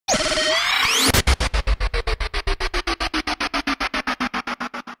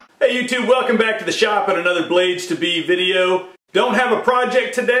Hey YouTube, welcome back to the shop and another BladesIIB video. Don't have a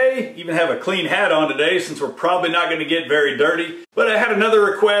project today, even have a clean hat on today since we're probably not going to get very dirty. But I had another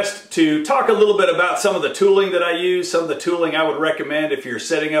request to talk a little bit about some of the tooling that I use, some of the tooling I would recommend if you're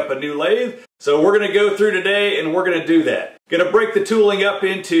setting up a new lathe. So we're going to go through today and we're going to do that. Going to break the tooling up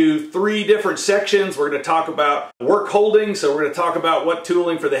into 3 different sections. We're going to talk about work holding, so we're going to talk about what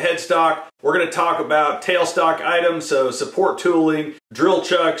tooling for the headstock. We're going to talk about tailstock items, so support tooling, drill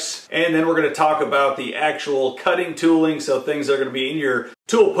chucks, and then we're going to talk about the actual cutting tooling, so things that are going to be in your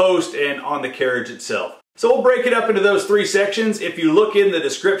tool post and on the carriage itself. So we'll break it up into those 3 sections. If you look in the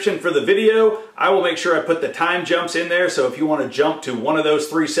description for the video, I will make sure I put the time jumps in there, so if you want to jump to one of those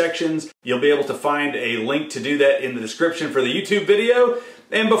 3 sections, you'll be able to find a link to do that in the description for the YouTube video.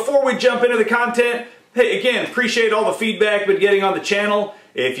 And before we jump into the content, hey, again, appreciate all the feedback I've been getting on the channel.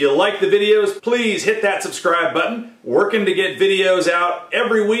 If you like the videos, please hit that subscribe button. Working to get videos out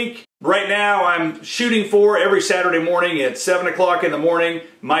every week. Right now, I'm shooting for every Saturday morning at 7 o'clock in the morning.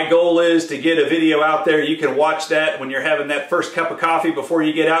 My goal is to get a video out there. You can watch that when you're having that first cup of coffee before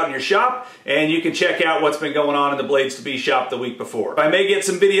you get out in your shop, and you can check out what's been going on in the BladesIIB shop the week before. I may get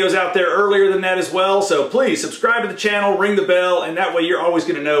some videos out there earlier than that as well, so please subscribe to the channel, ring the bell, and that way you're always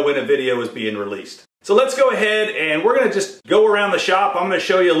going to know when a video is being released. So let's go ahead and we're going to just go around the shop. I'm going to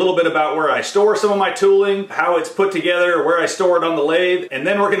show you a little bit about where I store some of my tooling, how it's put together, where I store it on the lathe, and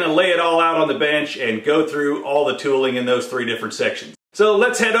then we're going to lay it all out on the bench and go through all the tooling in those 3 different sections. So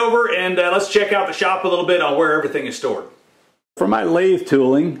let's head over and let's check out the shop a little bit on where everything is stored. For my lathe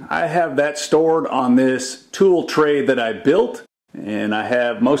tooling, I have that stored on this tool tray that I built, and I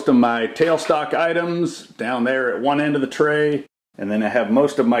have most of my tailstock items down there at one end of the tray, and then I have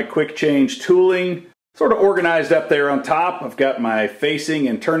most of my quick change tooling sort of organized up there on top. I've got my facing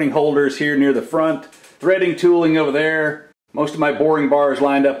and turning holders here near the front, threading tooling over there, most of my boring bars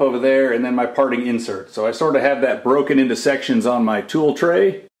lined up over there, and then my parting insert. So I sort of have that broken into sections on my tool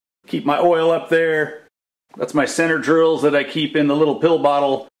tray. Keep my oil up there. That's my center drills that I keep in the little pill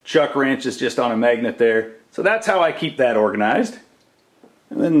bottle. Chuck wrench is just on a magnet there. So that's how I keep that organized.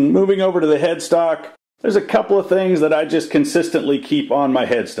 And then moving over to the headstock, there's a couple of things that I just consistently keep on my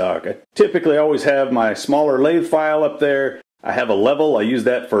headstock. I typically always have my smaller lathe file up there. I have a level. I use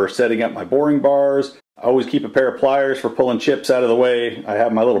that for setting up my boring bars. I always keep a pair of pliers for pulling chips out of the way. I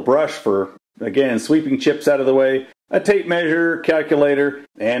have my little brush for, again, sweeping chips out of the way. A tape measure, calculator,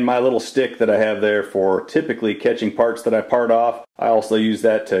 and my little stick that I have there for typically catching parts that I part off. I also use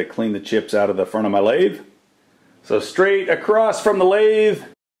that to clean the chips out of the front of my lathe. So straight across from the lathe,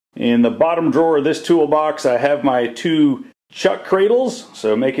 in the bottom drawer of this toolbox, I have my 2 chuck cradles,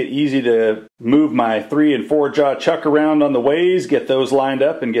 so make it easy to move my 3 and 4 jaw chuck around on the ways, get those lined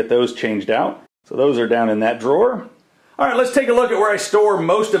up and get those changed out. So those are down in that drawer. Alright, let's take a look at where I store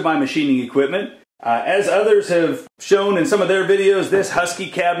most of my machining equipment. As others have shown in some of their videos, this Husky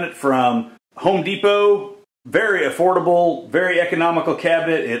cabinet from Home Depot, very affordable, very economical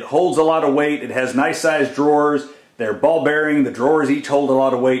cabinet. It holds a lot of weight, it has nice sized drawers. They're ball bearing, the drawers each hold a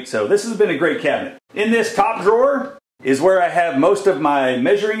lot of weight, so this has been a great cabinet. In this top drawer is where I have most of my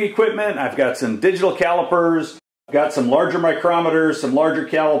measuring equipment. I've got some digital calipers, I've got some larger micrometers, some larger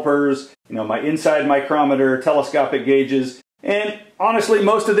calipers, my inside micrometer, telescopic gauges, and honestly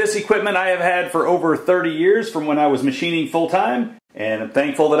most of this equipment I have had for over 30 years from when I was machining full-time, and I'm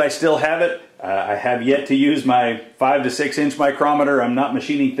thankful that I still have it. I have yet to use my 5 to 6 inch micrometer. I'm not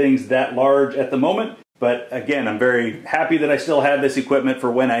machining things that large at the moment. But again, I'm very happy that I still have this equipment for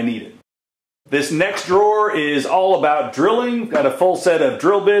when I need it. This next drawer is all about drilling. Got a full set of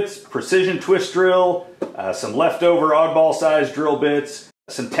drill bits, precision twist drill, some leftover oddball size drill bits,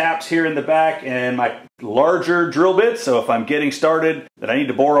 some taps here in the back, and my larger drill bits. So if I'm getting started that I need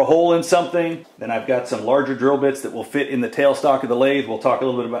to bore a hole in something, then I've got some larger drill bits that will fit in the tailstock of the lathe. We'll talk a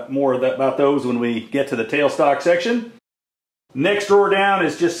little bit more about those when we get to the tailstock section. Next drawer down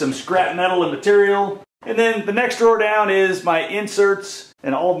is just some scrap metal and material. And then the next drawer down is my inserts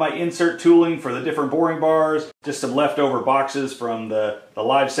and all of my insert tooling for the different boring bars. Just some leftover boxes from the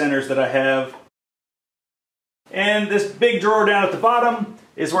live centers that I have. And this big drawer down at the bottom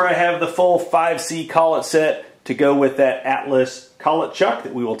is where I have the full 5C collet set to go with that Atlas collet chuck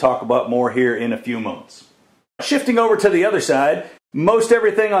that we will talk about more here in a few moments. Shifting over to the other side, most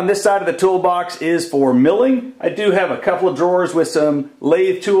everything on this side of the toolbox is for milling. I do have a couple of drawers with some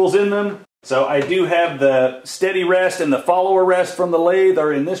lathe tools in them. So I do have the steady rest and the follower rest from the lathe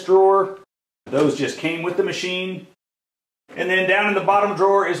are in this drawer. Those just came with the machine. And then down in the bottom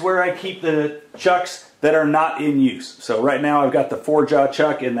drawer is where I keep the chucks that are not in use. So right now I've got the 4 jaw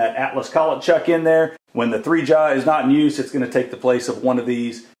chuck and that Atlas collet chuck in there. When the 3-jaw is not in use, it's going to take the place of one of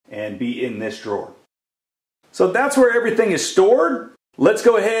these and be in this drawer. So that's where everything is stored. Let's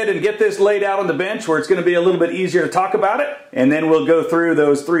go ahead and get this laid out on the bench where it's going to be a little bit easier to talk about it, and then we'll go through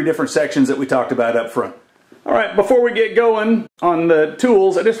those 3 different sections that we talked about up front. All right, before we get going on the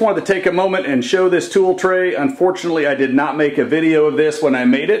tools, I just wanted to take a moment and show this tool tray. Unfortunately, I did not make a video of this when I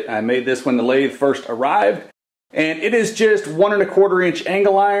made it. I made this when the lathe first arrived, and it is just 1 1/4 inch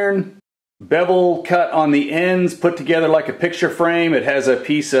angle iron, bevel cut on the ends, put together like a picture frame. It has a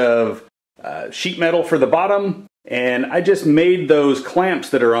piece of sheet metal for the bottom, and I just made those clamps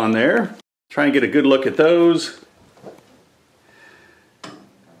that are on there. Try and get a good look at those.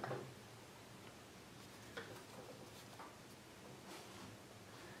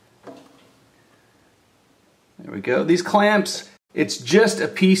 There we go. These clamps, it's just a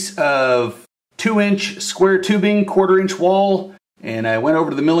piece of 2-inch square tubing, 1/4 inch wall, and I went over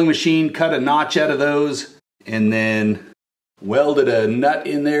to the milling machine, cut a notch out of those, and then welded a nut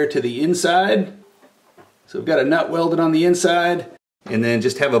in there to the inside. So we've got a nut welded on the inside, and then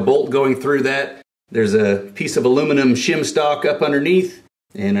just have a bolt going through that. There's a piece of aluminum shim stock up underneath,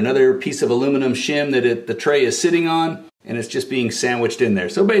 and another piece of aluminum shim that the tray is sitting on, and it's just being sandwiched in there.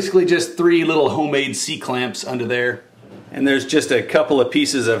 So basically just 3 little homemade C-clamps under there. And there's just a couple of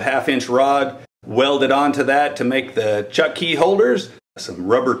pieces of 1/2 inch rod welded onto that to make the chuck key holders. Some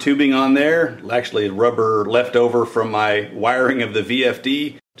rubber tubing on there, actually rubber left over from my wiring of the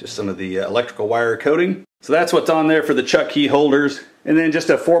VFD, just some of the electrical wire coating. So that's what's on there for the chuck key holders. And then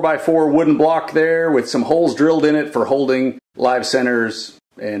just a 4x4 wooden block there with some holes drilled in it for holding live centers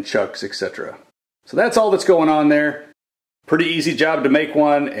and chucks, etc. So that's all that's going on there. Pretty easy job to make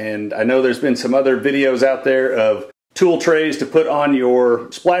one, and I know there's been some other videos out there of tool trays to put on your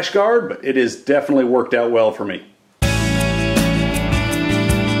splash guard, but it has definitely worked out well for me.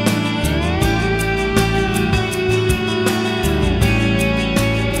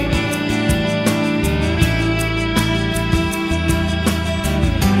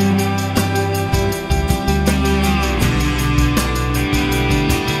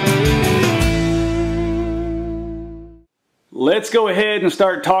 Let's go ahead and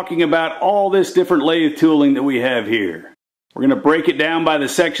start talking about all this different lathe tooling that we have here. We're going to break it down by the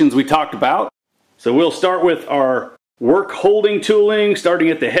sections we talked about. So we'll start with our work holding tooling, starting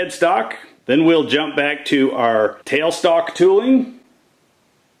at the headstock. Then we'll jump back to our tailstock tooling.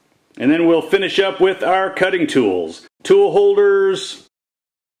 And then we'll finish up with our cutting tools. Tool holders,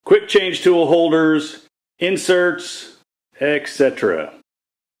 quick change tool holders, inserts, etc.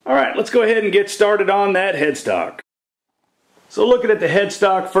 All right, let's go ahead and get started on that headstock. So looking at the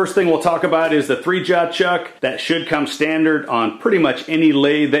headstock, first thing we'll talk about is the 3-jaw chuck. That should come standard on pretty much any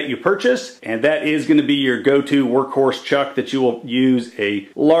lathe that you purchase, and that is going to be your go-to workhorse chuck that you will use a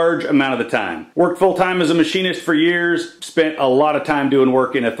large amount of the time. Worked full-time as a machinist for years, spent a lot of time doing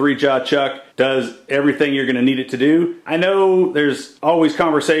work in a 3-jaw chuck. Does everything you're going to need it to do. I know there's always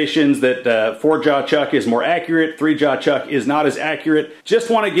conversations that 4-jaw chuck is more accurate, 3-jaw chuck is not as accurate.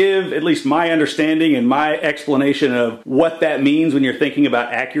 Just want to give at least my understanding and my explanation of what that means when you're thinking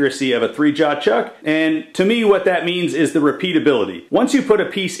about accuracy of a 3-jaw chuck. And to me, what that means is the repeatability. Once you put a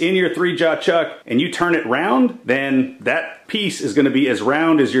piece in your 3-jaw chuck and you turn it round, then that piece is going to be as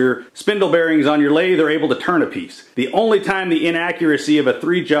round as your spindle bearings on your lathe are able to turn a piece. The only time the inaccuracy of a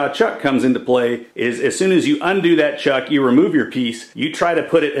 3-jaw chuck comes into play is as soon as you undo that chuck, you remove your piece, you try to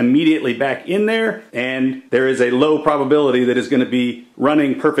put it immediately back in there, and there is a low probability that it's going to be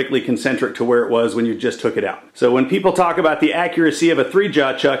running perfectly concentric to where it was when you just took it out. So when people talk about the accuracy of a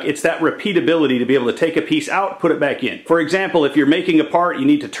 3-jaw chuck, it's that repeatability to be able to take a piece out, put it back in. For example, if you're making a part, you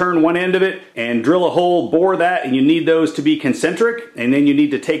need to turn one end of it and drill a hole, bore that, and you need those to be concentric, and then you need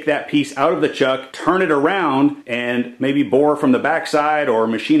to take that piece out of the chuck, turn it around, and maybe bore from the backside or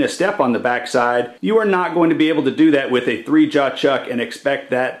machine a step on the backside. You are not going to be able to do that with a 3-jaw chuck and expect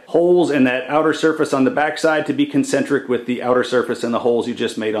that holes and that outer surface on the backside to be concentric with the outer surface and the holes you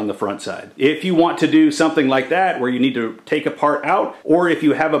just made on the front side. If you want to do something like that where you need to take a part out, or if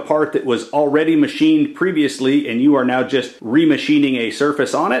you have a part that was already machined previously and you are now just remachining a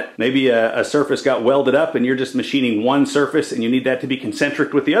surface on it, maybe a surface got welded up and you're just machining one surface and you need that to be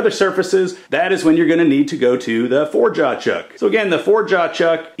concentric with the other surfaces, that is when you're going to need to go to the 4-jaw chuck. So again, the 4-jaw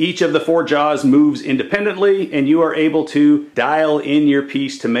chuck, each of the 4 jaws moves independently, and you are able to dial in your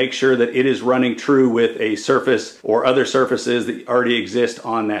piece to make sure that it is running true with a surface or other surfaces that already already exist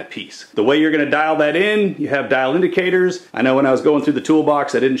on that piece. The way you're going to dial that in, you have dial indicators. I know when I was going through the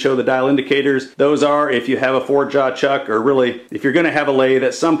toolbox, I didn't show the dial indicators. Those are if you have a 4-jaw chuck, or really if you're going to have a lathe,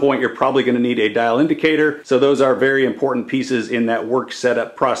 at some point you're probably going to need a dial indicator. So those are very important pieces in that work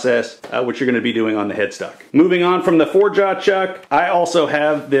setup process, which you're going to be doing on the headstock. Moving on from the 4-jaw chuck, I also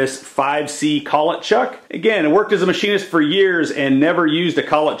have this 5C collet chuck. Again, I worked as a machinist for years and never used a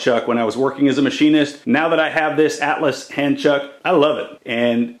collet chuck when I was working as a machinist. Now that I have this Atlas hand chuck, I love it.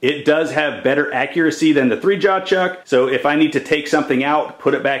 And it does have better accuracy than the 3-jaw chuck. So if I need to take something out,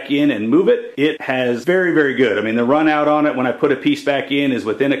 put it back in and move it, it has very, very good. I mean, the run out on it when I put a piece back in is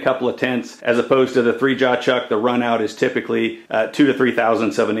within a couple of tenths, as opposed to the 3-jaw chuck. The run out is typically 2 to 3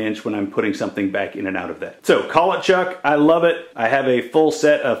 thousandths of an inch when I'm putting something back in and out of that. So collet chuck, I love it. I have a full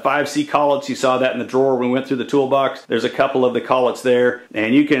set of 5C collets. You saw that in the drawer when we went through the toolbox. There's a couple of the collets there,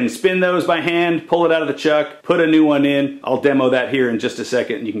 and you can spin those by hand, pull it out of the chuck, put a new one in. I'll demo that here in just a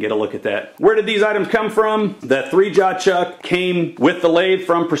second and you can get a look at that. Where did these items come from? The 3-jaw chuck came with the lathe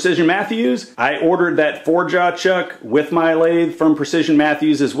from Precision Matthews. I ordered that 4-jaw chuck with my lathe from Precision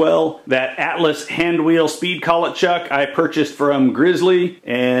Matthews as well. That Atlas hand wheel speed collet chuck I purchased from Grizzly,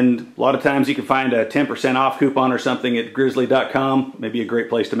 and a lot of times you can find a 10% off coupon or something at grizzly.com. Maybe a great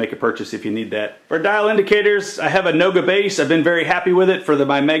place to make a purchase if you need that. For dial indicators, I have a Noga base. I've been very happy with it for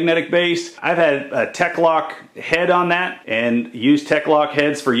my magnetic base. I've had a Tech-Lock head on that and used Tech-Lock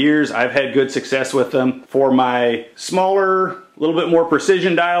heads for years. I've had good success with them. For my smaller, a little bit more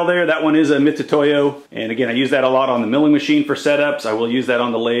precision dial there, that one is a Mitutoyo, and again I use that a lot on the milling machine for setups. I will use that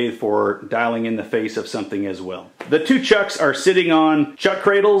on the lathe for dialing in the face of something as well. The 2 chucks are sitting on chuck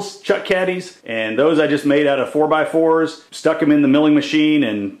cradles, chuck caddies, and those I just made out of 4x4s, stuck them in the milling machine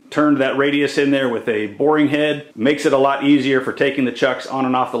and turned that radius in there with a boring head. Makes it a lot easier for taking the chucks on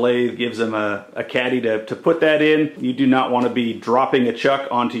and off the lathe, gives them a caddy to put that in. You do not want to be dropping a chuck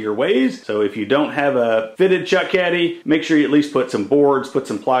onto your ways, so if you don't have a fitted chuck caddy, make sure you at least put some boards, put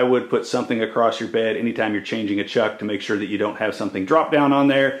some plywood, put something across your bed anytime you're changing a chuck to make sure that you don't have something drop down on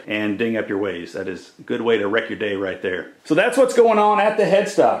there and ding up your ways. That is a good way to wreck your day right there. So that's what's going on at the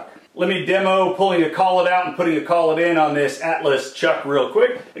headstock. Let me demo pulling a collet out and putting a collet in on this Atlas chuck real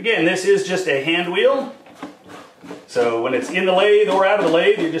quick. Again, this is just a hand wheel. So when it's in the lathe or out of the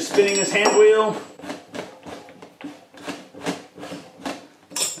lathe, you're just spinning this hand wheel.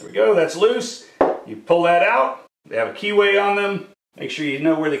 There we go, that's loose. You pull that out. They have a keyway on them. Make sure you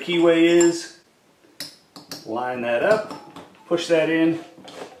know where the keyway is. Line that up, push that in,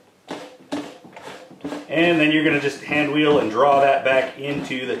 and then you're going to just hand wheel and draw that back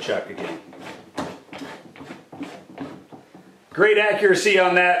into the chuck again. Great accuracy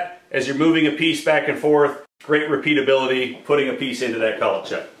on that as you're moving a piece back and forth. Great repeatability putting a piece into that collet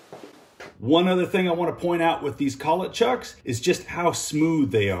chuck. One other thing I want to point out with these collet chucks is just how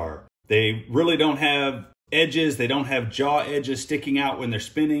smooth they are. They really don't have edges, they don't have jaw edges sticking out when they're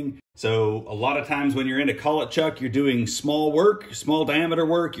spinning. So a lot of times when you're in a collet chuck, you're doing small work, small diameter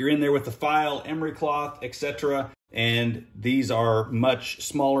work, you're in there with the file, emery cloth, etc. And these are much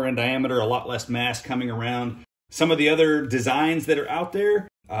smaller in diameter, a lot less mass coming around. Some of the other designs that are out there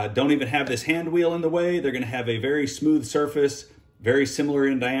don't even have this hand wheel in the way. They're going to have a very smooth surface, very similar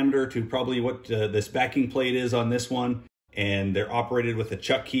in diameter to probably what this backing plate is on this one. And they're operated with a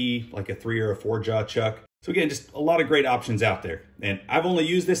chuck key, like a 3 or a 4-jaw chuck. So again, just a lot of great options out there. And I've only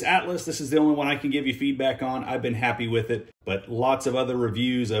used this Atlas. This is the only one I can give you feedback on. I've been happy with it, but lots of other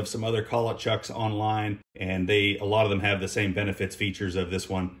reviews of some other collet chucks online, and a lot of them have the same benefits, features of this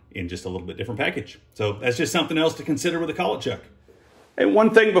one in just a little bit different package. So that's just something else to consider with a collet chuck. And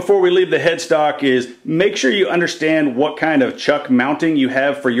one thing before we leave the headstock is make sure you understand what kind of chuck mounting you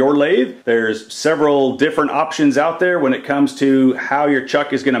have for your lathe. There's several different options out there when it comes to how your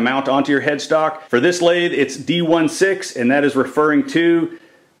chuck is going to mount onto your headstock. For this lathe, it's D16, and that is referring to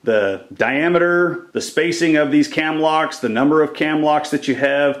the diameter, the spacing of these cam locks, the number of cam locks that you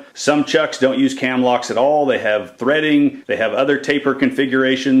have. Some chucks don't use cam locks at all. They have threading, they have other taper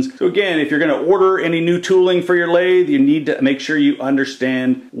configurations. So again, if you're going to order any new tooling for your lathe, you need to make sure you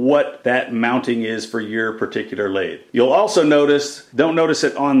understand what that mounting is for your particular lathe. You'll also notice, don't notice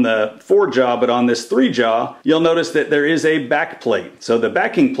it on the 4-jaw, but on this 3-jaw, you'll notice that there is a back plate. So the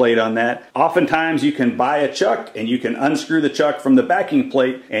backing plate on that, oftentimes you can buy a chuck and you can unscrew the chuck from the backing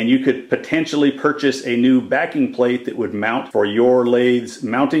plate and you could potentially purchase a new backing plate that would mount for your lathe's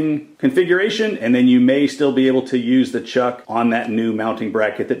mounting configuration, and then you may still be able to use the chuck on that new mounting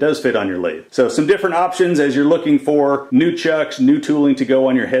bracket that does fit on your lathe. So some different options as you're looking for new chucks, new tooling to go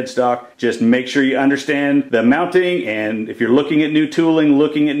on your headstock. Just make sure you understand the mounting, and if you're looking at new tooling,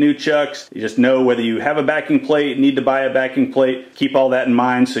 looking at new chucks, you just know whether you have a backing plate, need to buy a backing plate. Keep all that in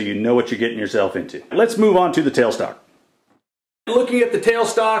mind so you know what you're getting yourself into. Let's move on to the tailstock. Looking at the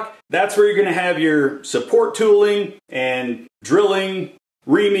tailstock, that's where you're going to have your support tooling and drilling,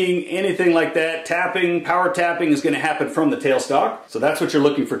 reaming, anything like that. Tapping, power tapping is going to happen from the tailstock. So that's what you're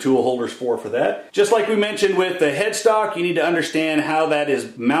looking for tool holders for that. Just like we mentioned with the headstock, you need to understand how that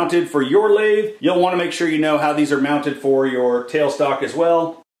is mounted for your lathe. You'll want to make sure you know how these are mounted for your tailstock as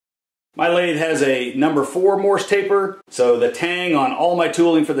well. My lathe has a number 4 Morse taper, so the tang on all my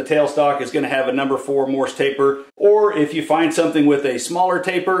tooling for the tailstock is going to have a number 4 Morse taper. Or if you find something with a smaller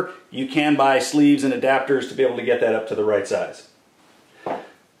taper, you can buy sleeves and adapters to be able to get that up to the right size.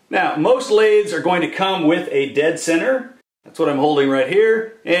 Now, most lathes are going to come with a dead center. That's what I'm holding right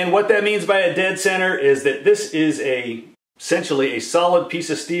here. And what that means by a dead center is that this is essentially a solid piece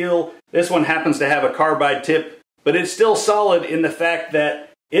of steel. This one happens to have a carbide tip, but it's still solid in the fact that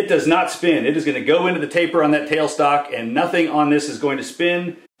it does not spin. It is going to go into the taper on that tailstock, and nothing on this is going to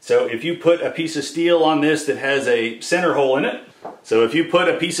spin. So if you put a piece of steel on this that has a center hole in it, so if you put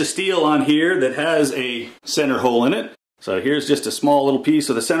a piece of steel on here that has a center hole in it, so here's just a small little piece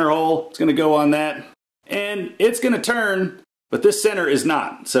with a center hole, it's going to go on that, and it's going to turn, but this center is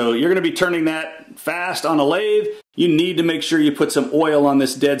not. So you're going to be turning that fast on a lathe. You need to make sure you put some oil on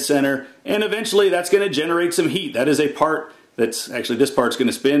this dead center, and eventually that's going to generate some heat. That is a part that's actually, this part's going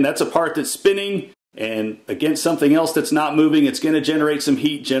to spin. That's a part that's spinning, and against something else that's not moving, it's going to generate some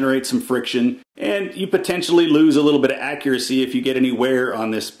heat, generate some friction, and you potentially lose a little bit of accuracy if you get any wear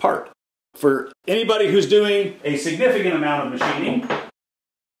on this part. For anybody who's doing a significant amount of machining,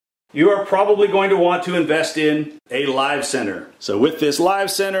 you are probably going to want to invest in a live center. So with this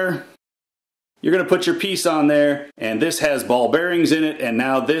live center, you're going to put your piece on there, and this has ball bearings in it, and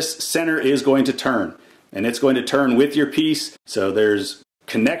now this center is going to turn. And it's going to turn with your piece. So there's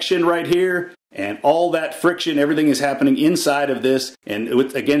connection right here, and all that friction, everything is happening inside of this and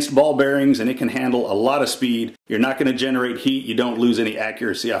against ball bearings, and it can handle a lot of speed. You're not going to generate heat. You don't lose any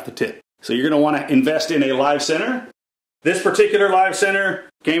accuracy off the tip. So you're going to want to invest in a live center. This particular live center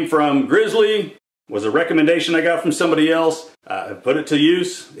came from Grizzly, was a recommendation I got from somebody else. I put it to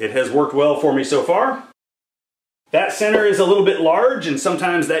use. It has worked well for me so far. That center is a little bit large, and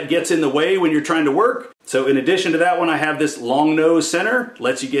sometimes that gets in the way when you're trying to work. So in addition to that one, I have this long nose center.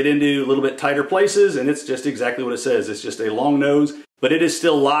 Lets you get into a little bit tighter places, and it's just exactly what it says. It's just a long nose, but it is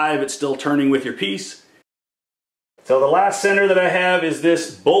still live. It's still turning with your piece. So the last center that I have is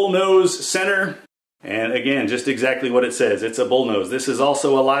this bull nose center. And again, just exactly what it says. It's a bull nose. This is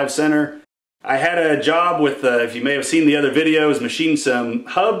also a live center. I had a job with, if you may have seen the other videos, machined some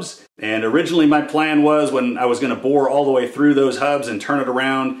hubs, and originally my plan was when I was going to bore all the way through those hubs and turn it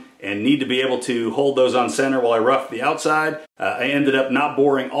around and need to be able to hold those on center while I roughed the outside. I ended up not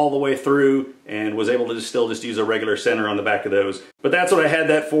boring all the way through and was able to still just use a regular center on the back of those. But that's what I had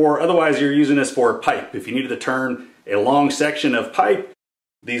that for. Otherwise, you're using this for pipe. If you needed to turn a long section of pipe,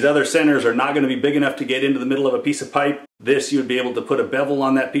 these other centers are not going to be big enough to get into the middle of a piece of pipe. This, you would be able to put a bevel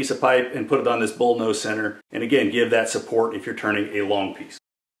on that piece of pipe and put it on this bull nose center, and again, give that support if you're turning a long piece.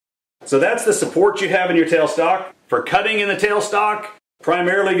 So that's the support you have in your tailstock. For cutting in the tailstock,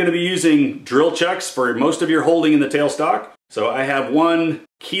 primarily going to be using drill chucks for most of your holding in the tailstock. So I have one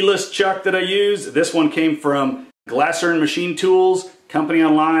keyless chuck that I use. This one came from Glasser Machine Tools company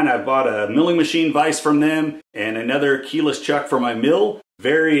online. I bought a milling machine vise from them and another keyless chuck for my mill.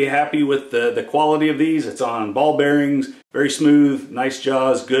 Very happy with the quality of these. It's on ball bearings, very smooth, nice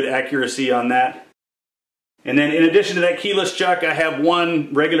jaws, good accuracy on that. And then in addition to that keyless chuck, I have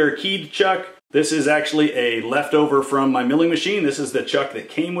one regular keyed chuck. This is actually a leftover from my milling machine. This is the chuck that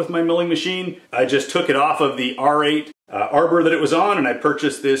came with my milling machine. I just took it off of the R8 arbor that it was on, and I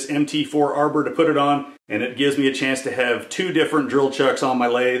purchased this MT4 arbor to put it on, and it gives me a chance to have two different drill chucks on my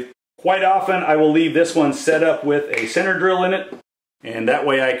lathe. Quite often I will leave this one set up with a center drill in it, and that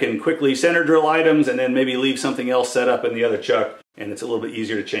way I can quickly center drill items and then maybe leave something else set up in the other chuck, and it's a little bit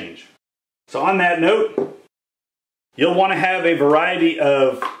easier to change. So on that note, you'll want to have a variety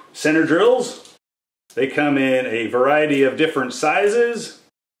of center drills. They come in a variety of different sizes,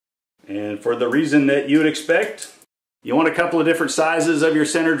 and for the reason that you would expect, you want a couple of different sizes of your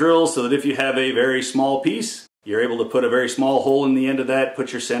center drills so that if you have a very small piece, you're able to put a very small hole in the end of that,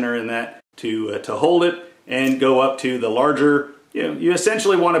 put your center in that to hold it, and go up to the larger you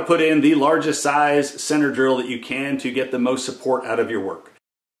essentially want to put in the largest size center drill that you can to get the most support out of your work.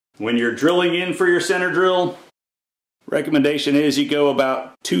 When you're drilling in for your center drill, recommendation is you go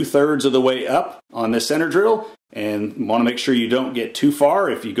about 2/3 of the way up on this center drill, and want to make sure you don't get too far.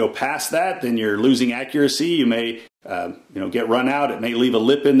 If you go past that, then you're losing accuracy. You may get run out. It may leave a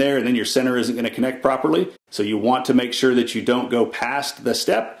lip in there, and then your center isn't going to connect properly. So you want to make sure that you don't go past the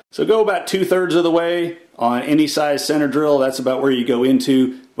step. So go about 2/3 of the way on any size center drill. That's about where you go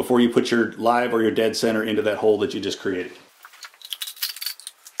into before you put your live or your dead center into that hole that you just created.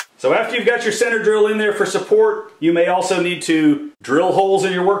 So after you've got your center drill in there for support, you may also need to drill holes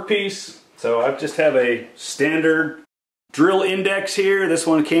in your workpiece. So I just have a standard drill index here. This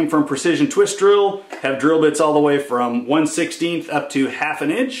one came from Precision Twist Drill. Have drill bits all the way from 1/16 up to 1/2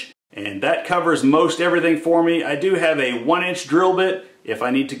 inch. And that covers most everything for me. I do have a 1-inch drill bit if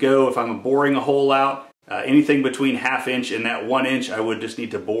I need to go, if I'm boring a hole out. Anything between 1/2 inch and that 1 inch, I would just need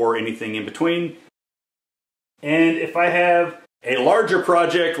to bore anything in between. And if I have a larger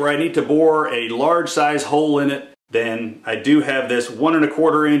project where I need to bore a large size hole in it, then I do have this 1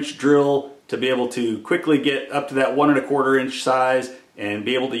 1/4 inch drill to be able to quickly get up to that 1 1/4 inch size and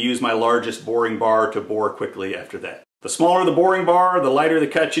be able to use my largest boring bar to bore quickly after that. The smaller the boring bar, the lighter the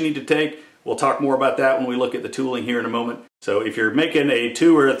cut you need to take. We'll talk more about that when we look at the tooling here in a moment. So if you're making a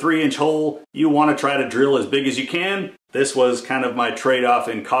 2 or a 3 inch hole, you want to try to drill as big as you can. This was kind of my trade-off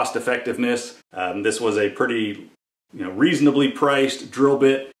in cost effectiveness. This was a pretty reasonably priced drill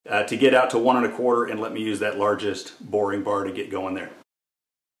bit to get out to 1 1/4 and let me use that largest boring bar to get going there.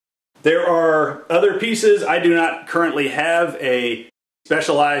 There are other pieces. I do not currently have a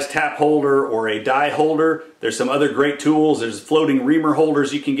specialized tap holder or a die holder. There's some other great tools. There's floating reamer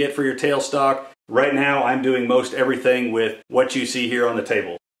holders you can get for your tailstock. Right now I'm doing most everything with what you see here on the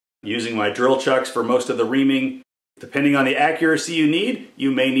table. Using my drill chucks for most of the reaming. Depending on the accuracy you need, you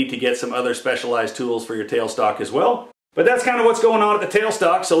may need to get some other specialized tools for your tailstock as well. But that's kind of what's going on at the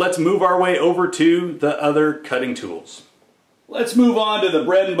tailstock, so let's move our way over to the other cutting tools. Let's move on to the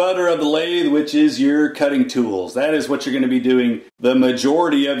bread and butter of the lathe, which is your cutting tools. That is what you're going to be doing the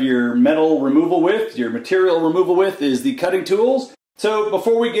majority of your metal removal with, your material removal with, is the cutting tools. So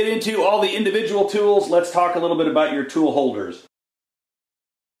before we get into all the individual tools, let's talk a little bit about your tool holders.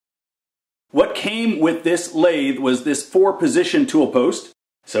 What came with this lathe was this 4-position tool post.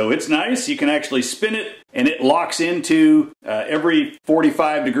 So it's nice, you can actually spin it and it locks into every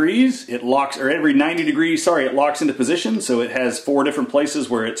 45 degrees. It locks, or every 90 degrees, sorry, it locks into position. So it has 4 different places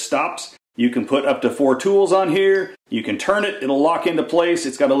where it stops. You can put up to 4 tools on here. You can turn it, it'll lock into place.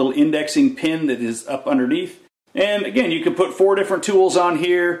 It's got a little indexing pin that is up underneath. And again, you can put 4 different tools on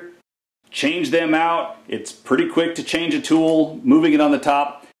here, change them out. It's pretty quick to change a tool, moving it on the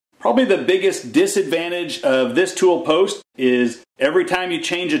top. Probably the biggest disadvantage of this tool post is every time you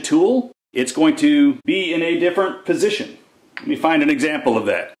change a tool, it's going to be in a different position. Let me find an example of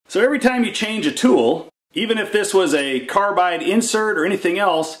that. So every time you change a tool, even if this was a carbide insert or anything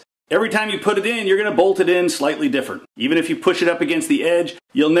else, every time you put it in, you're going to bolt it in slightly different. Even if you push it up against the edge,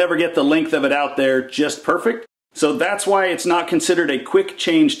 you'll never get the length of it out there just perfect. So that's why it's not considered a quick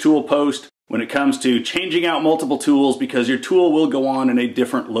change tool post when it comes to changing out multiple tools, because your tool will go on in a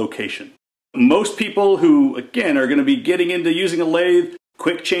different location. Most people who, again, are going to be getting into using a lathe,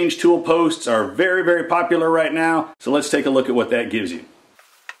 quick change tool posts are very, very popular right now. So let's take a look at what that gives you.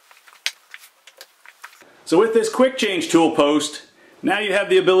 So with this quick change tool post, now you have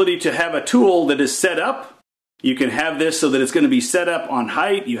the ability to have a tool that is set up. You can have this so that it's going to be set up on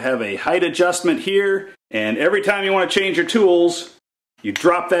height. You have a height adjustment here, and every time you want to change your tools, you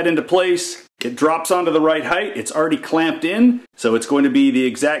drop that into place, it drops onto the right height, it's already clamped in, so it's going to be the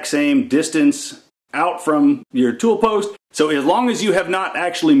exact same distance out from your tool post. So as long as you have not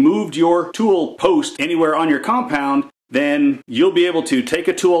actually moved your tool post anywhere on your compound, then you'll be able to take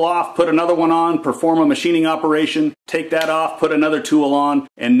a tool off, put another one on, perform a machining operation, take that off, put another tool on,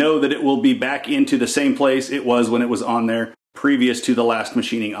 and know that it will be back into the same place it was when it was on there previous to the last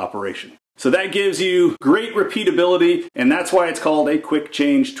machining operation. So that gives you great repeatability, and that's why it's called a quick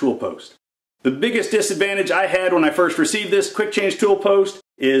change tool post. The biggest disadvantage I had when I first received this quick change tool post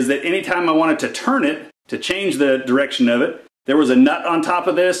is that anytime I wanted to turn it, to change the direction of it, there was a nut on top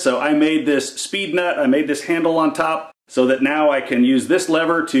of this, so I made this speed nut, I made this handle on top, so that now I can use this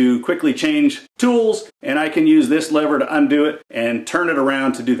lever to quickly change tools, and I can use this lever to undo it and turn it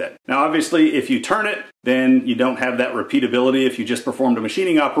around to do that. Now obviously if you turn it, then you don't have that repeatability if you just performed a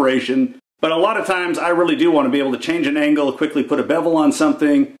machining operation. But a lot of times I really do want to be able to change an angle, quickly put a bevel on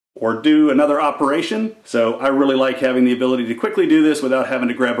something, or do another operation. So I really like having the ability to quickly do this without having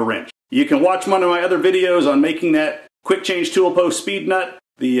to grab a wrench. You can watch one of my other videos on making that quick change tool post speed nut.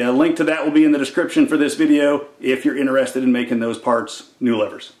 The link to that will be in the description for this video if you're interested in making those parts new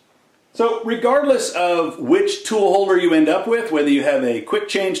levers. So regardless of which tool holder you end up with, whether you have a quick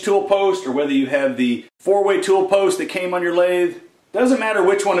change tool post or whether you have the 4-way tool post that came on your lathe, doesn't matter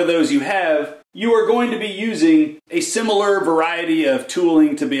which one of those you have, you are going to be using a similar variety of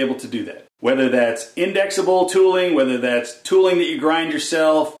tooling to be able to do that. Whether that's Indexible tooling, whether that's tooling that you grind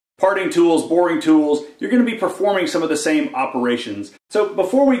yourself, parting tools, boring tools, you're going to be performing some of the same operations. So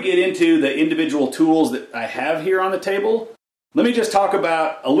before we get into the individual tools that I have here on the table, let me just talk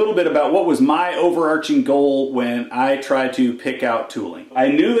about a little bit about what was my overarching goal when I tried to pick out tooling. I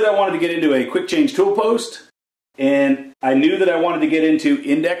knew that I wanted to get into a quick change tool post, and I knew that I wanted to get into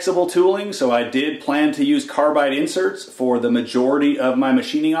Indexible tooling, so I did plan to use carbide inserts for the majority of my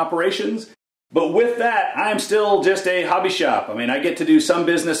machining operations. But with that, I'm still just a hobby shop. I mean, I get to do some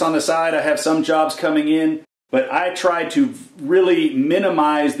business on the side, I have some jobs coming in, but I tried to really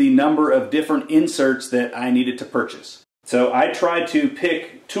minimize the number of different inserts that I needed to purchase. So I tried to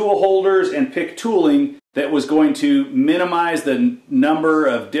pick tool holders and pick tooling that was going to minimize the number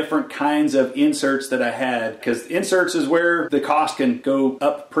of different kinds of inserts that I had, because inserts is where the cost can go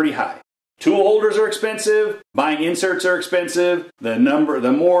up pretty high. Tool holders are expensive, buying inserts are expensive. The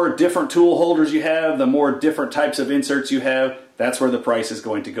more different tool holders you have, the more different types of inserts you have, that's where the price is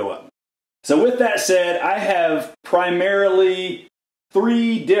going to go up. So with that said, I have primarily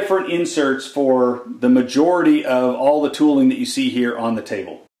 3 different inserts for the majority of all the tooling that you see here on the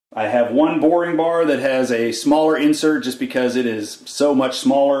table. I have one boring bar that has a smaller insert just because it is so much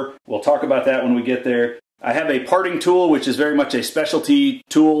smaller. We'll talk about that when we get there. I have a parting tool, which is very much a specialty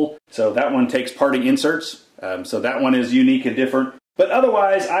tool, so that one takes parting inserts, so that one is unique and different. But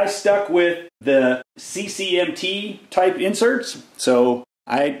otherwise, I stuck with the CCMT type inserts, so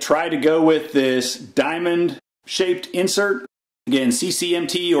I tried to go with this diamond-shaped insert. Again,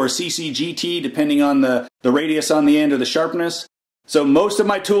 CCMT or CCGT, depending on the radius on the end or the sharpness. So most of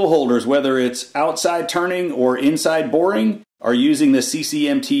my tool holders, whether it's outside turning or inside boring, are using the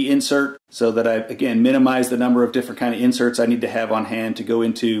CCMT insert so that I, again, minimize the number of different kind of inserts I need to have on hand to go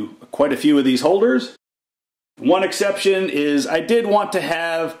into quite a few of these holders. One exception is I did want to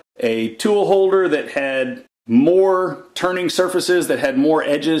have a tool holder that had more turning surfaces, that had more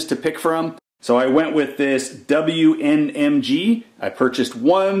edges to pick from. So I went with this WNMG. I purchased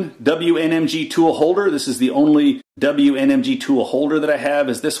one WNMG tool holder. This is the only WNMG tool holder that I have,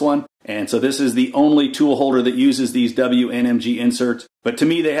 is this one. And so this is the only tool holder that uses these WNMG inserts. But to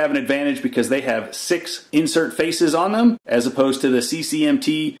me, they have an advantage because they have 6 insert faces on them, as opposed to the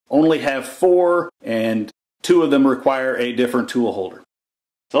CCMT only have 4, and 2 of them require a different tool holder.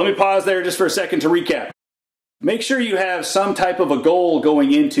 So let me pause there just for a second to recap. Make sure you have some type of a goal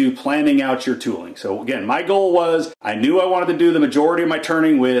going into planning out your tooling. So again, my goal was, I knew I wanted to do the majority of my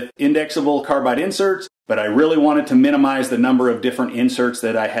turning with Indexible carbide inserts, but I really wanted to minimize the number of different inserts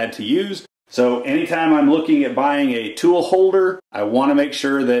that I had to use. So anytime I'm looking at buying a tool holder, I want to make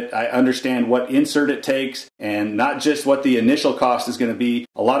sure that I understand what insert it takes and not just what the initial cost is going to be.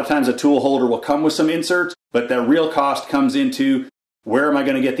 A lot of times a tool holder will come with some inserts, but the real cost comes into where am I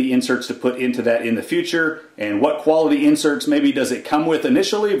going to get the inserts to put into that in the future, and what quality inserts maybe does it come with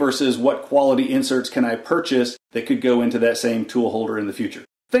initially versus what quality inserts can I purchase that could go into that same tool holder in the future.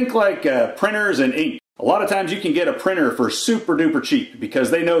 Think like printers and ink. A lot of times you can get a printer for super duper cheap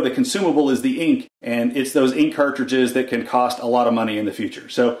because they know the consumable is the ink, and it's those ink cartridges that can cost a lot of money in the future.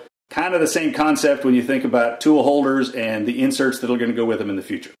 So kind of the same concept when you think about tool holders and the inserts that are going to go with them in the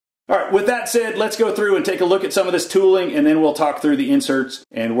future. All right, with that said, let's go through and take a look at some of this tooling, and then we'll talk through the inserts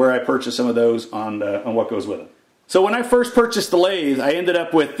and where I purchased some of those on what goes with them. So when I first purchased the lathe, I ended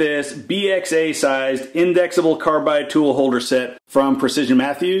up with this BXA sized Indexible carbide tool holder set from Precision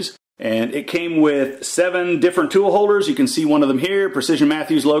Matthews. And it came with 7 different tool holders. You can see one of them here, Precision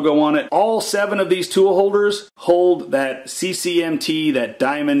Matthews logo on it. All 7 of these tool holders hold that CCMT, that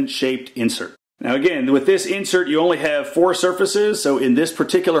diamond-shaped insert. Now again, with this insert, you only have 4 surfaces. So in this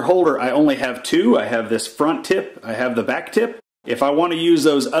particular holder, I only have 2. I have this front tip, I have the back tip. If I want to use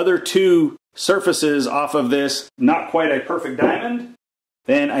those other 2 surfaces off of this not quite a perfect diamond,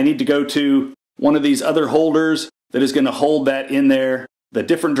 then I need to go to one of these other holders that is going to hold that in there the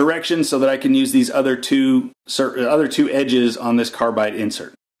different directions so that I can use these other two edges on this carbide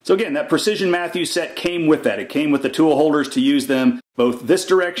insert. So again, that Precision Matthews set came with that. It came with the tool holders to use them both this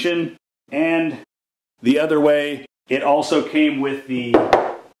direction and the other way. It also came with the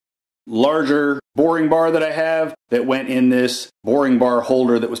larger boring bar that I have that went in this boring bar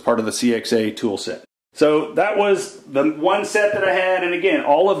holder that was part of the CXA tool set. So that was the one set that I had, and again,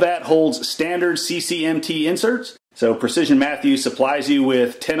 all of that holds standard CCMT inserts. So Precision Matthews supplies you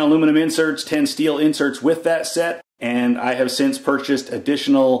with 10 aluminum inserts, 10 steel inserts with that set, and I have since purchased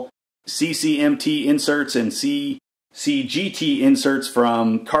additional CCMT inserts and CGT inserts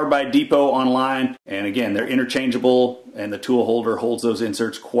from Carbide Depot online, and again, they're interchangeable and the tool holder holds those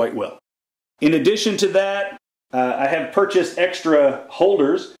inserts quite well. In addition to that, I have purchased extra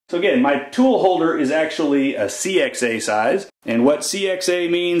holders. So again, my tool holder is actually a CXA size, and what CXA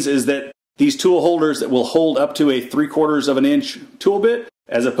means is that these tool holders that will hold up to a 3/4 of an inch tool bit,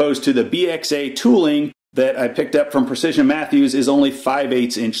 as opposed to the BXA tooling that I picked up from Precision Matthews is only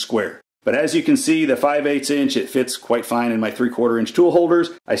 5/8 inch square. But as you can see, the 5/8 inch, it fits quite fine in my 3/4 inch tool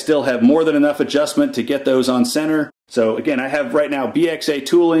holders. I still have more than enough adjustment to get those on center. So again, I have right now BXA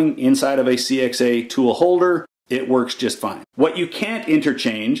tooling inside of a CXA tool holder. It works just fine. What you can't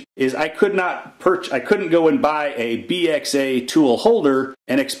interchange is I couldn't go and buy a BXA tool holder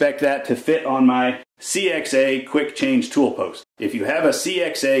and expect that to fit on my CXA quick change tool post. If you have a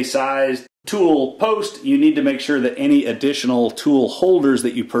CXA sized tool post, you need to make sure that any additional tool holders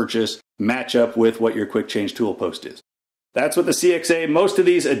that you purchase match up with what your quick change tool post is. That's what the CXA, most of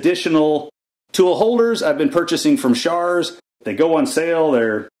these additional tool holders I've been purchasing from Shars. They go on sale,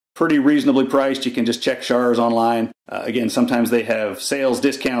 they're pretty reasonably priced. You can just check Shars online. Again, sometimes they have sales,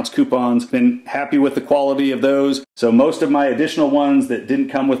 discounts, coupons. Been happy with the quality of those. So most of my additional ones that didn't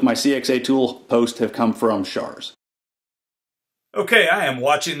come with my CXA tool post have come from Shars. Okay, I am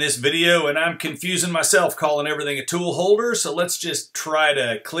watching this video and I'm confusing myself calling everything a tool holder, so let's just try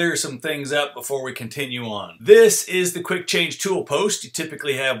to clear some things up before we continue on. This is the quick change tool post. You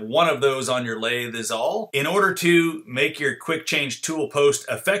typically have one of those on your lathe is all. In order to make your quick change tool post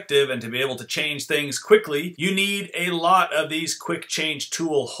effective and to be able to change things quickly, you need a lot of these quick change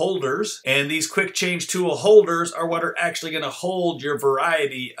tool holders, and these quick change tool holders are what are actually going to hold your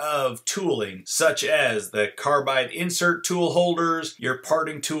variety of tooling, such as the Carbide insert tool holder, your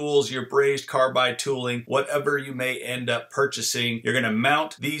parting tools, your brazed carbide tooling, whatever you may end up purchasing. You're going to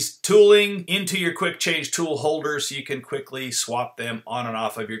mount these tooling into your quick change tool holder so you can quickly swap them on and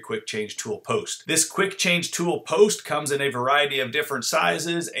off of your quick change tool post. This quick change tool post comes in a variety of different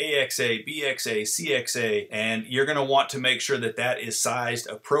sizes, AXA, BXA, CXA, and you're going to want to make sure that that is sized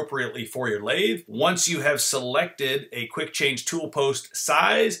appropriately for your lathe. Once you have selected a quick change tool post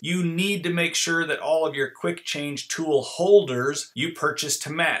size, you need to make sure that all of your quick change tool holders you purchase to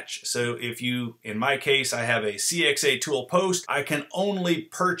match. So if you, in my case, I have a CXA tool post, I can only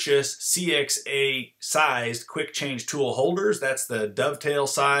purchase CXA sized quick change tool holders. That's the dovetail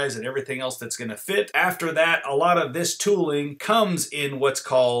size and everything else that's going to fit. After that, a lot of this tooling comes in what's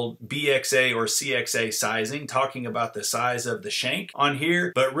called BXA or CXA sizing, talking about the size of the shank on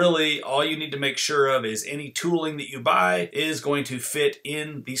here. But really, all you need to make sure of is any tooling that you buy is going to fit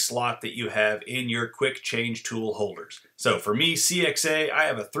in the slot that you have in your quick change tool holders. So for me, CXA, I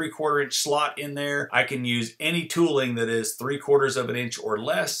have a 3/4 inch slot in there. I can use any tooling that is 3/4 of an inch or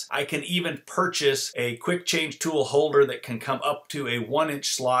less. I can even purchase a quick change tool holder that can come up to a 1 inch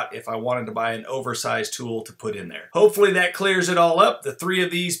slot if I wanted to buy an oversized tool to put in there. Hopefully that clears it all up. The three of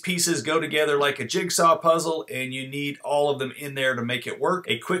these pieces go together like a jigsaw puzzle, and you need all of them in there to make it work.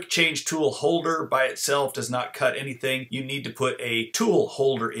 A quick change tool holder by itself does not cut anything. You need to put a tool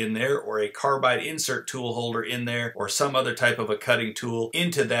holder in there, or a carbide insert tool holder in there, or some other type of a cutting tool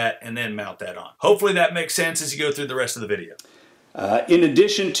into that, and then mount that on. Hopefully that makes sense as you go through the rest of the video. In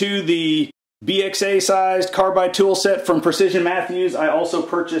addition to the BXA sized carbide tool set from Precision Matthews, I also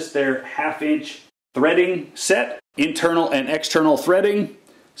purchased their 1/2 inch threading set, internal and external threading.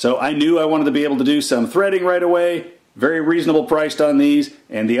 So I knew I wanted to be able to do some threading right away. Very reasonable priced on these.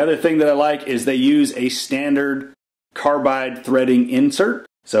 And the other thing that I like is they use a standard carbide threading insert.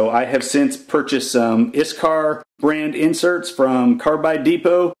 So I have since purchased some Iscar brand inserts from Carbide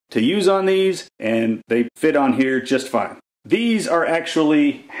Depot to use on these, and they fit on here just fine. These are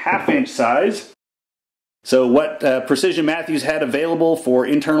actually 1/2 inch size. So what Precision Matthews had available for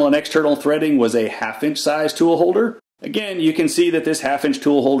internal and external threading was a 1/2 inch size tool holder. Again, you can see that this 1/2 inch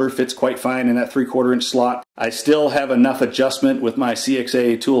tool holder fits quite fine in that 3/4 inch slot. I still have enough adjustment with my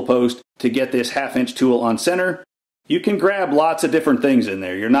CXA tool post to get this 1/2 inch tool on center. You can grab lots of different things in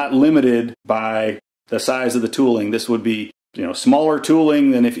there. You're not limited by the size of the tooling. This would be, smaller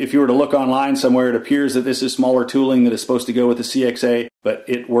tooling than if you were to look online somewhere, it appears that this is smaller tooling that is supposed to go with the CXA, but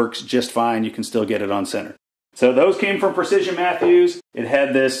it works just fine. You can still get it on center. So those came from Precision Matthews. It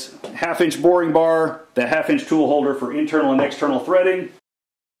had this 1/2 inch boring bar, the 1/2 inch tool holder for internal and external threading.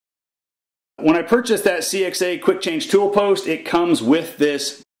 When I purchased that CXA quick change tool post, it comes with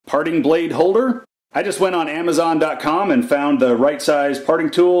this parting blade holder. I just went on Amazon.com and found the right size parting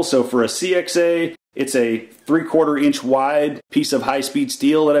tool. So for a CXA It's a 3/4 inch wide piece of high-speed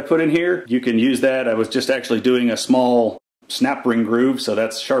steel that I put in here. You can use that. I was just actually doing a small snap ring groove, so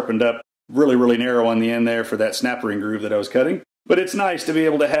that's sharpened up really, really narrow on the end there for that snap ring groove that I was cutting. But it's nice to be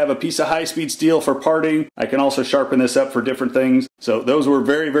able to have a piece of high-speed steel for parting. I can also sharpen this up for different things. So those were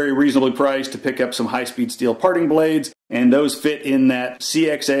very, very reasonably priced to pick up some high-speed steel parting blades, and those fit in that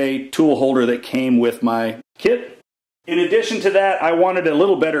CXA tool holder that came with my kit. In addition to that, I wanted a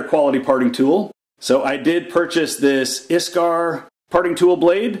little better quality parting tool. So I did purchase this ISCAR parting tool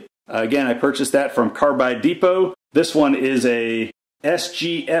blade. Again, I purchased that from Carbide Depot. This one is a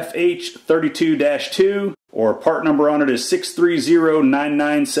SGFH32-2, or part number on it is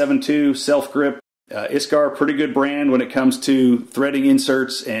 6309972, self-grip. ISCAR, pretty good brand when it comes to threading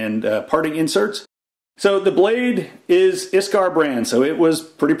inserts and parting inserts. So the blade is ISCAR brand, so it was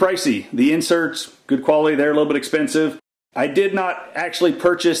pretty pricey. The inserts, good quality, they're a little bit expensive. I did not actually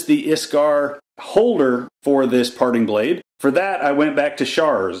purchase the ISCAR holder for this parting blade. For that, I went back to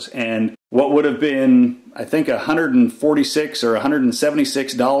Shar's, and what would have been, I think, $146 or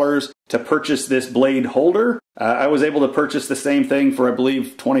 $176 to purchase this blade holder. I was able to purchase the same thing for, I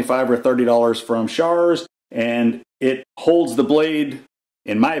believe, $25 or $30 from Shar's, and it holds the blade,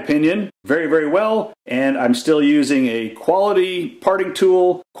 in my opinion, very, very well, and I'm still using a quality parting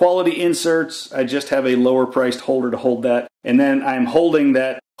tool, quality inserts. I just have a lower priced holder to hold that, and then I'm holding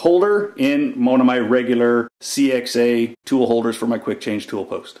that holder in one of my regular CXA tool holders for my quick change tool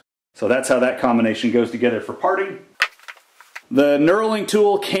post. So that's how that combination goes together for parting. The knurling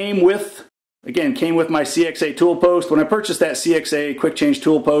tool came with my CXA tool post. When I purchased that CXA quick change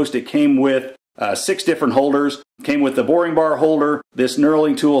tool post, it came with 6 different holders. It came with the boring bar holder, this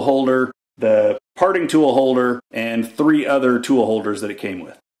knurling tool holder, the parting tool holder, and 3 other tool holders that it came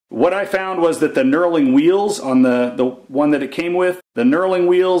with. What I found was that the knurling wheels on the one that it came with, the knurling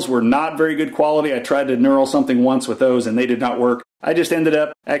wheels were not very good quality. I tried to knurl something once with those and they did not work. I just ended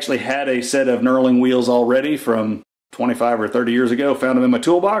up, actually had a set of knurling wheels already from 25 or 30 years ago, found them in my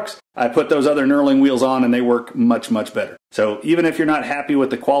toolbox. I put those other knurling wheels on and they work much, much better. So even if you're not happy with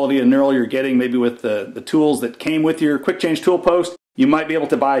the quality of knurl you're getting, maybe with the tools that came with your quick change tool post, you might be able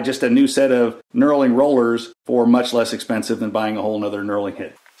to buy just a new set of knurling rollers for much less expensive than buying a whole nother knurling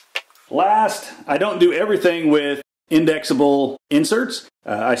head. Last, I don't do everything with Indexible inserts.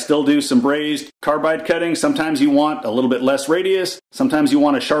 I still do some brazed carbide cutting. Sometimes you want a little bit less radius. Sometimes you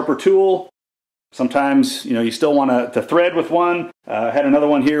want a sharper tool. Sometimes, you still want to thread with one. I had another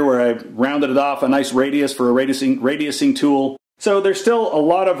one here where I rounded it off a nice radius for a radiusing tool. So there's still a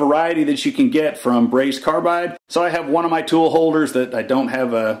lot of variety that you can get from brazed carbide. So I have one of my tool holders that I don't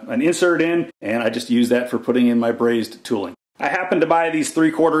have an insert in, and I just use that for putting in my brazed tooling. I happened to buy these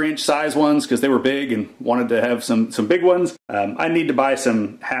 3/4 inch size ones because they were big and wanted to have some big ones. I need to buy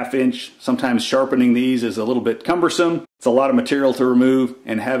some 1/2 inch. Sometimes sharpening these is a little bit cumbersome. It's a lot of material to remove,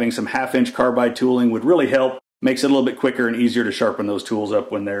 and having some 1/2 inch carbide tooling would really help. Makes it a little bit quicker and easier to sharpen those tools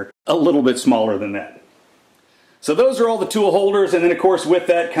up when they're a little bit smaller than that. So those are all the tool holders, and then of course with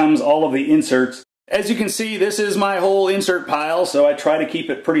that comes all of the inserts. As you can see, this is my whole insert pile, so I try to keep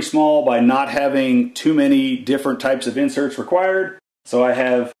it pretty small by not having too many different types of inserts required. So I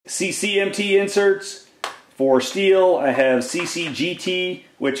have CCMT inserts for steel. I have CCGT,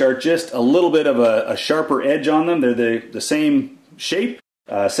 which are just a little bit of a sharper edge on them. They're the same shape,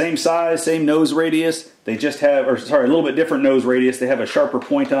 same size, same nose radius. They just have, a little bit different nose radius. They have a sharper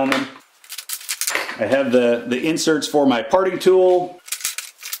point on them. I have the inserts for my parting tool.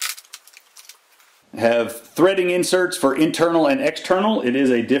 I have threading inserts for internal and external. It is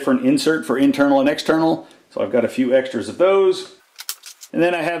a different insert for internal and external, so I've got a few extras of those. And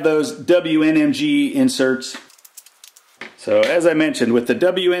then I have those WNMG inserts. So as I mentioned, with the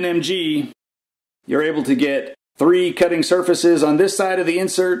WNMG, you're able to get 3 cutting surfaces on this side of the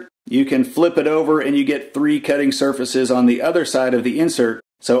insert. You can flip it over and you get 3 cutting surfaces on the other side of the insert.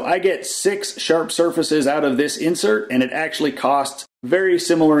 So I get 6 sharp surfaces out of this insert, and it actually costs very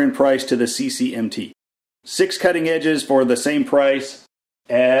similar in price to the CCMT. 6 cutting edges for the same price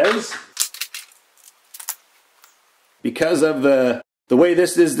as, because of the way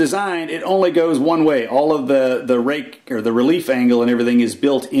this is designed, it only goes one way. All of the rake or the relief angle and everything is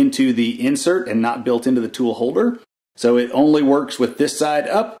built into the insert and not built into the tool holder. So it only works with this side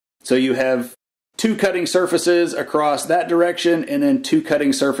up. So you have 2 cutting surfaces across that direction, and then 2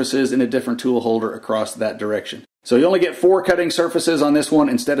 cutting surfaces in a different tool holder across that direction. So you only get 4 cutting surfaces on this one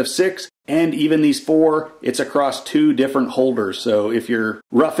instead of 6, and even these 4, it's across 2 different holders. So if you're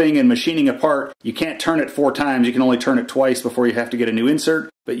roughing and machining a part, you can't turn it 4 times, you can only turn it twice before you have to get a new insert,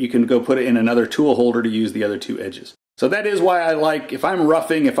 but you can go put it in another tool holder to use the other 2 edges. So that is why I like, if I'm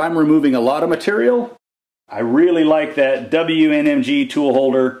roughing, if I'm removing a lot of material, I really like that WNMG tool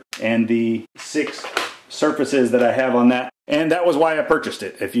holder and the 6 surfaces that I have on that. And that was why I purchased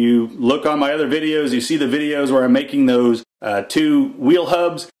it. If you look on my other videos, you see the videos where I'm making those 2 wheel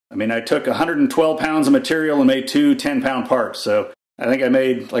hubs. I mean, I took 112 pounds of material and made 2 10-pound parts. So I think I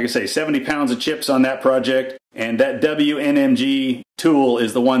made, like I say, 70 pounds of chips on that project. And that WNMG tool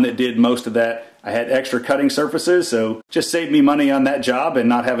is the one that did most of that. I had extra cutting surfaces, so just saved me money on that job and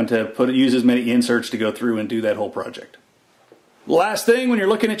not having to use as many inserts to go through and do that whole project. Last thing, when you're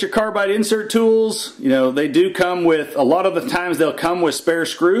looking at your carbide insert tools, you know, they do come with, a lot of the times they'll come with spare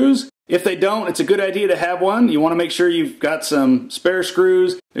screws. If they don't, it's a good idea to have one. You want to make sure you've got some spare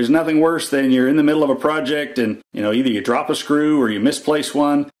screws. There's nothing worse than you're in the middle of a project and, you know, either you drop a screw or you misplace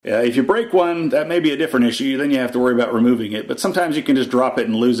one. If you break one, that may be a different issue. Then you have to worry about removing it. But sometimes you can just drop it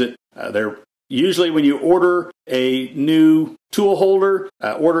and lose it. They're usually, when you order a new tool holder,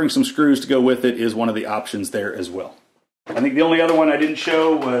 ordering some screws to go with it is one of the options there as well. I think the only other one I didn't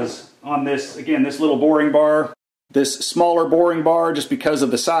show was on this, again, this little boring bar. This smaller boring bar, just because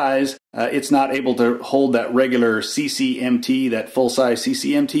of the size, it's not able to hold that regular CCMT, that full-size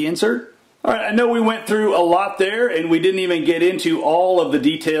CCMT insert. All right, I know we went through a lot there, and we didn't even get into all of the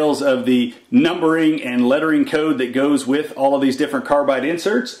details of the numbering and lettering code that goes with all of these different carbide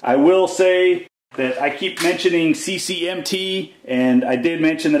inserts. I will say that I keep mentioning CCMT, and I did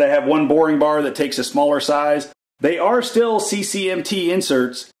mention that I have one boring bar that takes a smaller size. They are still CCMT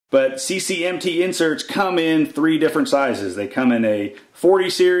inserts, but CCMT inserts come in 3 different sizes. They come in a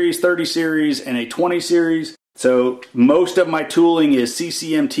 40 series, 30 series, and a 20 series. So most of my tooling is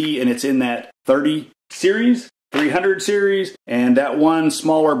CCMT, and it's in that 30 series, 300 series, and that one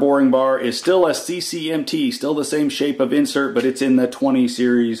smaller boring bar is still a CCMT, still the same shape of insert, but it's in the 20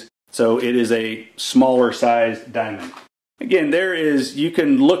 series. So it is a smaller size diamond. Again, you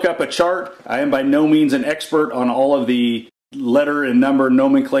can look up a chart. I am by no means an expert on all of the letter and number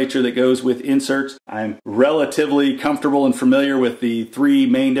nomenclature that goes with inserts. I'm relatively comfortable and familiar with the 3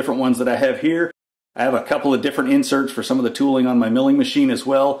 main different ones that I have here. I have a couple of different inserts for some of the tooling on my milling machine as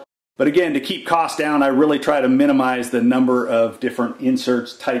well. But again, to keep costs down, I really try to minimize the number of different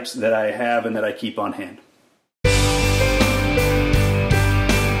inserts types that I have and that I keep on hand.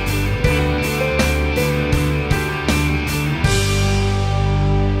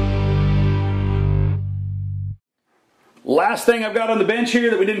 Last thing I've got on the bench here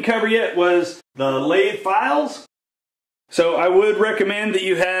that we didn't cover yet was the lathe files. So I would recommend that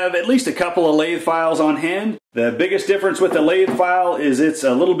you have at least a couple of lathe files on hand. The biggest difference with the lathe file is it's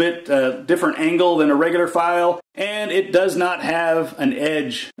a little bit different angle than a regular file, and it does not have an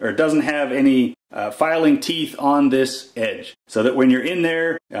edge, or it doesn't have any filing teeth on this edge. So that when you're in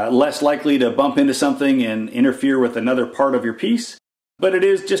there, less likely to bump into something and interfere with another part of your piece. But it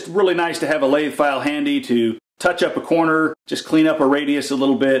is just really nice to have a lathe file handy to touch up a corner, just clean up a radius a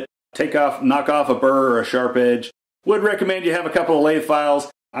little bit, knock off a burr or a sharp edge. Would recommend you have a couple of lathe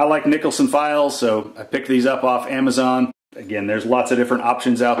files. I like Nicholson files, so I picked these up off Amazon. Again, there's lots of different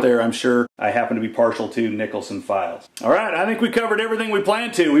options out there, I'm sure. I happen to be partial to Nicholson files. All right, I think we covered everything we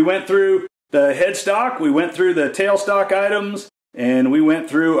planned to. We went through the headstock, we went through the tailstock items, and we went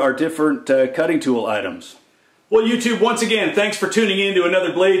through our different cutting tool items. Well, YouTube, once again, thanks for tuning in to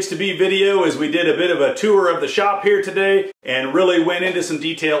another BladesIIB video as we did a bit of a tour of the shop here today and really went into some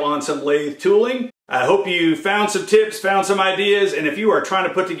detail on some lathe tooling. I hope you found some tips, found some ideas, and if you are trying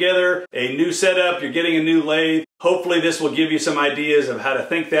to put together a new setup, you're getting a new lathe, hopefully this will give you some ideas of how to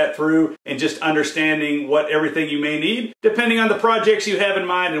think that through and just understanding what everything you may need, depending on the projects you have in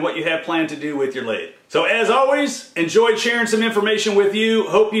mind and what you have planned to do with your lathe. So as always, enjoyed sharing some information with you.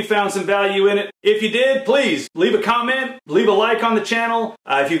 Hope you found some value in it. If you did, please leave a comment, leave a like on the channel.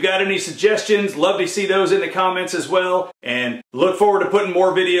 If you've got any suggestions, love to see those in the comments as well. And look forward to putting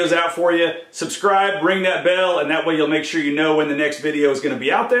more videos out for you. Subscribe, ring that bell, and that way you'll make sure you know when the next video is going to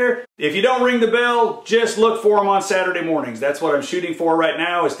be out there. If you don't ring the bell, just look for them on Saturday mornings. That's what I'm shooting for right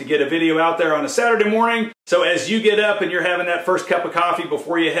now, is to get a video out there on a Saturday morning. So as you get up and you're having that first cup of coffee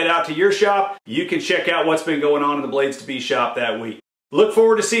before you head out to your shop, you can check out what's been going on in the BladesIIB shop that week. Look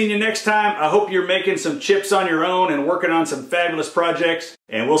forward to seeing you next time. I hope you're making some chips on your own and working on some fabulous projects.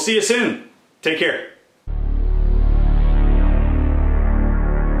 And we'll see you soon. Take care.